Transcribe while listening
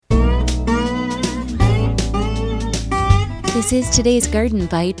This is today's Garden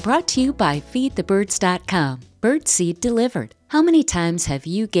Bite, brought to you by FeedTheBirds.com. Birdseed delivered. How many times have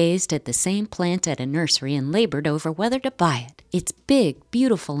you gazed at the same plant at a nursery and labored over whether to buy it? It's big,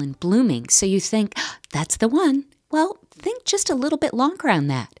 beautiful, and blooming, so you think, that's the one. Well, think just a little bit longer on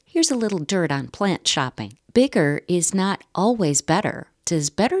that. Here's a little dirt on plant shopping. Bigger is not always better. It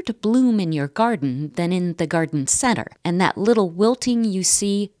is better to bloom in your garden than in the garden center, and that little wilting you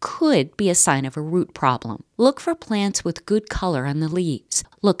see could be a sign of a root problem. Look for plants with good color on the leaves.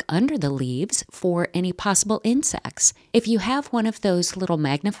 Look under the leaves for any possible insects. If you have one of those little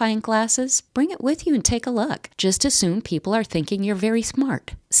magnifying glasses, bring it with you and take a look. Just assume people are thinking you're very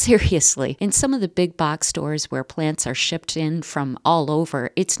smart. Seriously, in some of the big box stores where plants are shipped in from all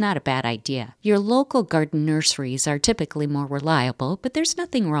over, it's not a bad idea. Your local garden nurseries are typically more reliable, but there's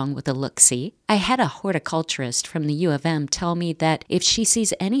nothing wrong with a look-see. I had a horticulturist from the U of M tell me that if she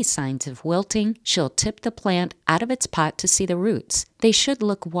sees any signs of wilting, she'll tip the plant out of its pot to see the roots. They should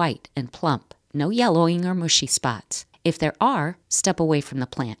look white and plump, no yellowing or mushy spots. If there are, step away from the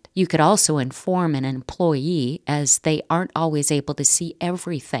plant. You could also inform an employee, as they aren't always able to see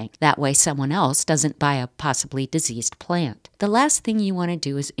everything. That way someone else doesn't buy a possibly diseased plant. The last thing you want to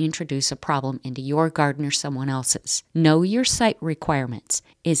do is introduce a problem into your garden or someone else's. Know your site requirements.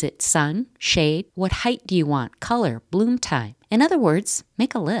 Is it sun, shade? What height do you want? Color, bloom time? In other words,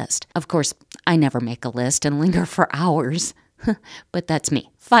 make a list. Of course, I never make a list and linger for hours. But that's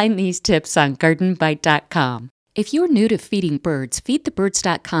me. Find these tips on gardenbite.com. If you're new to feeding birds,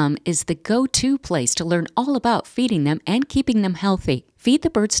 FeedTheBirds.com is the go-to place to learn all about feeding them and keeping them healthy.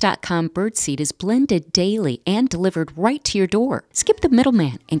 FeedTheBirds.com birdseed is blended daily and delivered right to your door. Skip the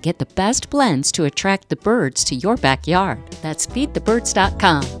middleman and get the best blends to attract the birds to your backyard. That's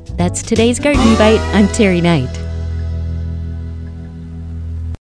FeedTheBirds.com. That's today's Garden Bite. I'm Terry Knight.